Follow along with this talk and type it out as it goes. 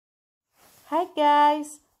Hi guys,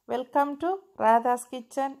 welcome to Radha's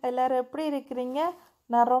Kitchen. எல்லாரும் எப்படி இருக்கீங்க?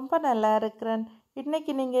 நான் ரொம்ப நல்லா இருக்கிறேன்.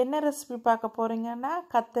 இன்னைக்கு நீங்க என்ன ரெசிபி பார்க்க போறீங்கன்னா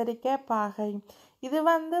கத்தரிக்காய் பாகை. இது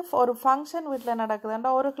ஒரு ஃபங்க்ஷன் வீட்ல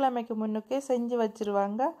நடக்குதுண்டா ஒரு கிழமைக்கு முன்னுக்கே செஞ்சு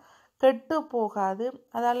வச்சிருவாங்க. கெட்டு போகாது.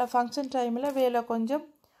 அதால ஃபங்க்ஷன் டைம்ல வேலை கொஞ்சம்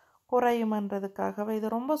குறையும்ன்றதுக்காகவே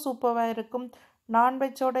இது ரொம்ப சூப்பரா இருக்கும்.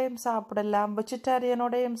 நான்வெஜ்ஜோடையும் சாப்பிடலாம்,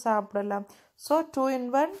 வெஜிடேரியனோடையும் சாப்பிடலாம். ஸோ 2 in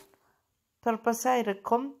 1 பர்பஸாக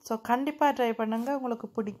இருக்கும். ஸோ கண்டிப்பாக ட்ரை பண்ணுங்கள், உங்களுக்கு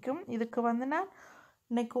பிடிக்கும். இதுக்கு நான்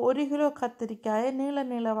இன்றைக்கி 1 கிலோ கத்திரிக்காயை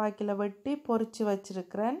நீல வாக்கில் வெட்டி பொரித்து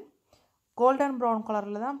வச்சுருக்கிறேன். கோல்டன் ப்ரௌன்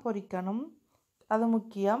கலரில் தான் பொரிக்கணும், அது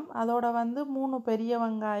முக்கியம். அதோட 3 பெரிய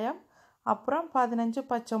வெங்காயம், அப்புறம் 15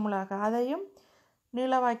 பச்சை மிளகாய், அதையும்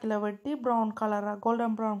நீல வாக்கில் வெட்டி ப்ரௌன் கலராக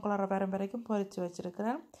கோல்டன் ப்ரௌன் கலரை வர வரைக்கும் பொரித்து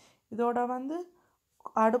வச்சுருக்கிறேன். இதோட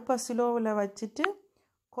அடுப்பை ஸ்லோவில் வச்சுட்டு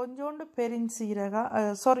கொஞ்சோண்டு பெருஞ்சீரகம்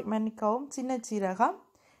சின்ன சீரகம்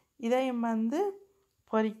இதையும்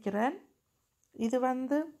பொரிக்கிறேன். இது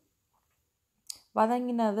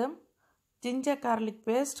வதங்கினதும் ஜிஞ்சர் கார்லிக்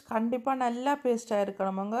பேஸ்ட் கண்டிப்பாக நல்லா பேஸ்ட்டாக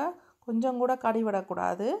இருக்கணுமுங்க, கொஞ்சம் கூட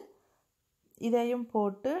கடிவிடக்கூடாது. இதையும்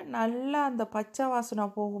போட்டு நல்லா அந்த பச்சை வாசனை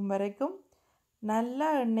போகும் வரைக்கும் நல்லா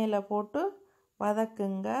எண்ணெயில் போட்டு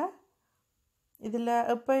வதக்குங்க. இதில்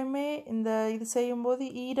எப்பயுமே இது செய்யும்போது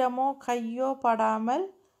ஈரமோ கையோ படாமல்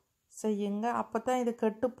செய்யுங்க, அப்போ தான் இது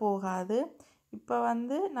கெட்டு போகாது. இப்போ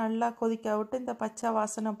நல்லா கொதிக்க விட்டு இந்த பச்சை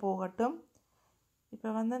வாசனை போகட்டும்.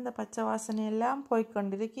 இப்போ இந்த பச்சை வாசனையெல்லாம்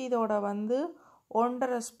போய்கொண்டிருக்கு. இதோட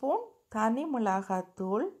 1.5 ஸ்பூன் தனி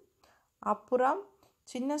மிளகாத்தூள், அப்புறம்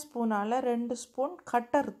சின்ன ஸ்பூனால் 2 ஸ்பூன்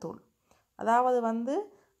கட்டர் தூள், அதாவது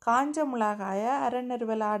காஞ்ச மிளகாயை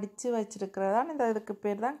அரைநெருவில் அடித்து வச்சுருக்கிறதான் இதுக்கு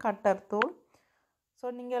பேர் தான் கட்டர் தூள். ஸோ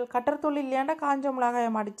நீங்கள் கட்டர் தூள் இல்லையாண்டா காஞ்ச மிளகாயை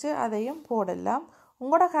அடித்து அதையும் போடலாம்,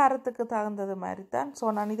 உங்களோட காரத்துக்கு தகுந்தது மாதிரி தான். ஸோ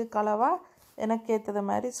நான் இது அளவாக எனக்கு ஏற்றது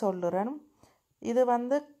மாதிரி சொல்லுறேன். இது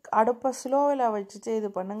அடுப்பை ஸ்லோவில் வச்சுட்டு இது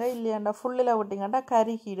பண்ணுங்கள், இல்லையாண்டா ஃபுல்லில் விட்டிங்கண்டா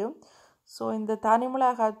கருகிடும். ஸோ இந்த தனி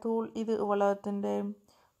மிளகாய் தூள் இது இவ்வளோத்துண்டு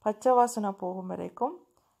பச்சை வாசனை போகும் வரைக்கும்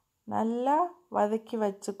நல்லா வதக்கி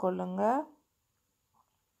வச்சுக்கொள்ளுங்க.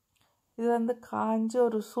 இது காஞ்சி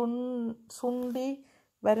ஒரு சுண்டி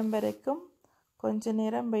வரும் வரைக்கும் கொஞ்ச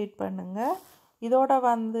நேரம் வெயிட் பண்ணுங்க. இதோட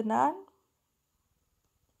நான்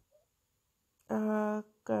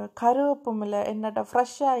கருவேப்பும் இல்லை, என்னட்ட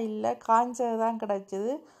ஃப்ரெஷ்ஷாக இல்லை, காஞ்சது தான்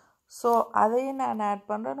கிடச்சிது. ஸோ அதையும் நான் ஆட்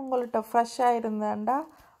பண்ணுறேன். உங்கள்கிட்ட ஃப்ரெஷ்ஷாக இருந்தேன்டா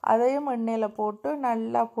அதையும் எண்ணெயில் போட்டு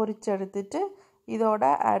நல்லா பொரிச்சு எடுத்துட்டு இதோட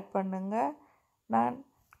ஆட் பண்ணுங்க. நான்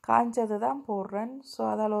காஞ்சது தான் போடுறேன், ஸோ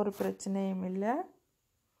அதால் ஒரு பிரச்சனையும் இல்லை.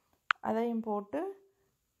 அதையும் போட்டு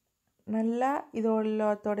நல்லா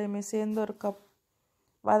இதோடையுமே சேர்ந்து ஒரு கப்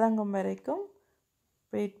வதங்கும் வரைக்கும்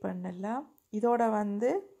வெயிட் பண்ணலாம். இதோட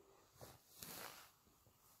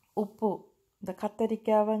உப்பு, இந்த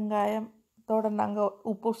கத்தரிக்காய் வெங்காயத்தோடு நாங்கள்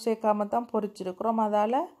உப்பு சேர்க்காம தான் பொரிச்சிருக்கிறோம்,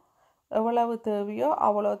 அதால் எவ்வளவு தேவையோ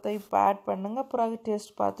அவ்வளோத்தை இப்போ ஆட் பண்ணுங்கள். பிறகு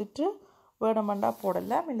டேஸ்ட் பார்த்துட்டு வேணுமெண்டா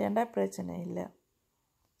போடலாம், இல்லையாண்டா பிரச்சனை இல்லை.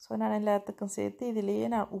 ஸோ நான் எல்லாத்துக்கும் சேர்த்து இதிலேயே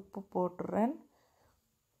நான் உப்பு போட்டுறேன்.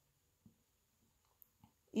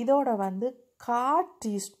 இதோட 1/4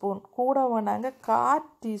 டீஸ்பூன் கூட வேணாங்க, 1/4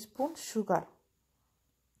 டீஸ்பூன் சுகர்,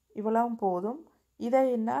 இவ்வளவும் போதும். இதை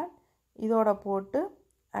நான் இதோட போட்டு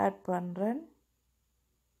ஆட் பண்ணுறேன்.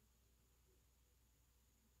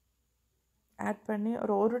 ஆட் பண்ணி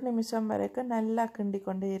ஒரு 1 நிமிஷம் வரைக்கும் நல்லா கிண்டி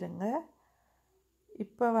கொண்டே இருங்க.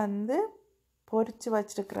 இப்போ பொரித்து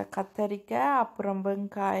வச்சுருக்கிற கத்தரிக்காய், அப்புறம்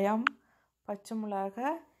வெங்காயம், பச்சை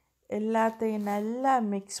மிளகாய் எல்லாத்தையும் நல்லா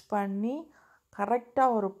மிக்ஸ் பண்ணி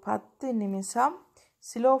கரெக்டாக ஒரு 10 நிமிஷம்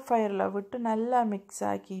ஸ்லோ ஃபயரில் விட்டு நல்லா மிக்ஸ்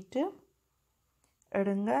ஆக்கிட்டு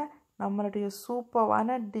எடுங்க. நம்மளுடைய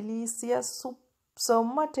சூப்பரான டெலிசியஸ்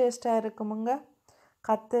செம்ம டேஸ்ட்டாக இருக்குமுங்க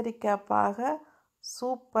கத்தரிக்காய் பாகை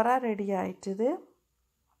சூப்பராக ரெடி ஆயிட்டுது.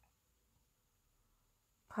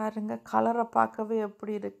 பாருங்கள், கலரை பார்க்கவே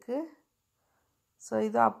எப்படி இருக்குது. ஸோ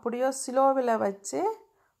இது அப்படியோ ஸ்லோவில் வச்சு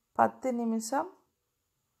 10 நிமிஷம்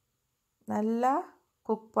நல்லா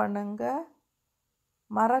குக் பண்ணுங்க.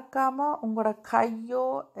 மறக்காமல் உங்களோட கையோ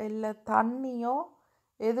இல்லை தண்ணியோ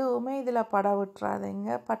எதுவுமே இதில் பட விட்டுறாதீங்க,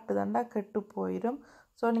 பட்டு தண்டா கெட்டு போயிடும்.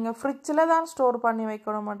 ஸோ நீங்கள் ஃப்ரிட்ஜில் தான் ஸ்டோர் பண்ணி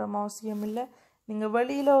வைக்கணும் மட்டும் அவசியம் இல்லை. நீங்கள்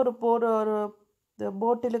வெளியில் ஒரு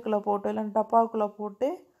போட்டிலுக்குள்ளே போட்டு இல்லை டப்பாவுக்குள்ளே போட்டு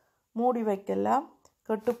மூடி வைக்கலாம்,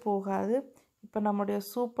 கெட்டு போகாது. இப்போ நம்முடைய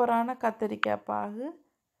சூப்பரான கத்தரிக்காய்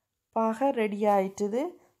பாகை ரெடி ஆயிட்டுது.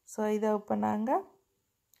 ஸோ இதை இப்போ நாங்கள்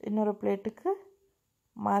இன்னொரு பிளேட்டுக்கு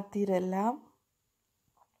மாற்றிடலாம்.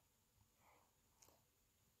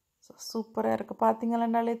 ஸோ சூப்பராக இருக்குது,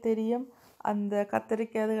 பார்த்தீங்கன்னாலே தெரியும். அந்த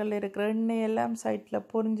கத்திரிக்காய் அதுகளில் இருக்கிற எண்ணெய் எல்லாம் சைட்டில்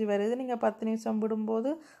பொரிஞ்சு வருது. நீங்கள் 10 நிமிஷம்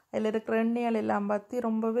விடும்போது அதில் இருக்கிற எண்ணெய்கள் எல்லாம் பற்றி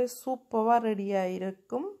ரொம்பவே சூப்பராக ரெடியாக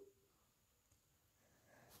இருக்கும்.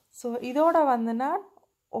 ஸோ இதோட வந்து நான்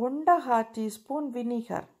 1/2 டீஸ்பூன்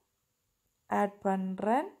வினிகர் ஆட்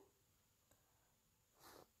பண்ணுறேன்.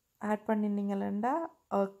 ஆட் பண்ணினீங்களா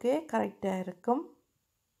ஓகே கரெக்டாக இருக்கும்.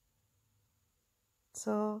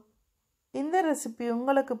 ஸோ இந்த ரெசிபி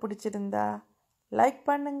உங்களுக்கு பிடிச்சிருந்தா லைக்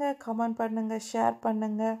பண்ணுங்கள், கமெண்ட் பண்ணுங்கள், ஷேர்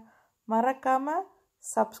பண்ணுங்கள், மறக்காமல்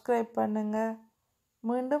சப்ஸ்கிரைப் பண்ணுங்கள்.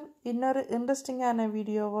 மீண்டும் இன்னொரு இன்ட்ரெஸ்டிங்கான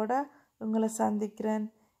வீடியோவோட உங்களை சந்திக்கிறேன்.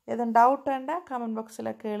 எதுவும் டவுட்டாண்டா கமெண்ட்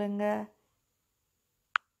பாக்ஸில் கேளுங்க.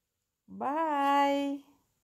 பாய்.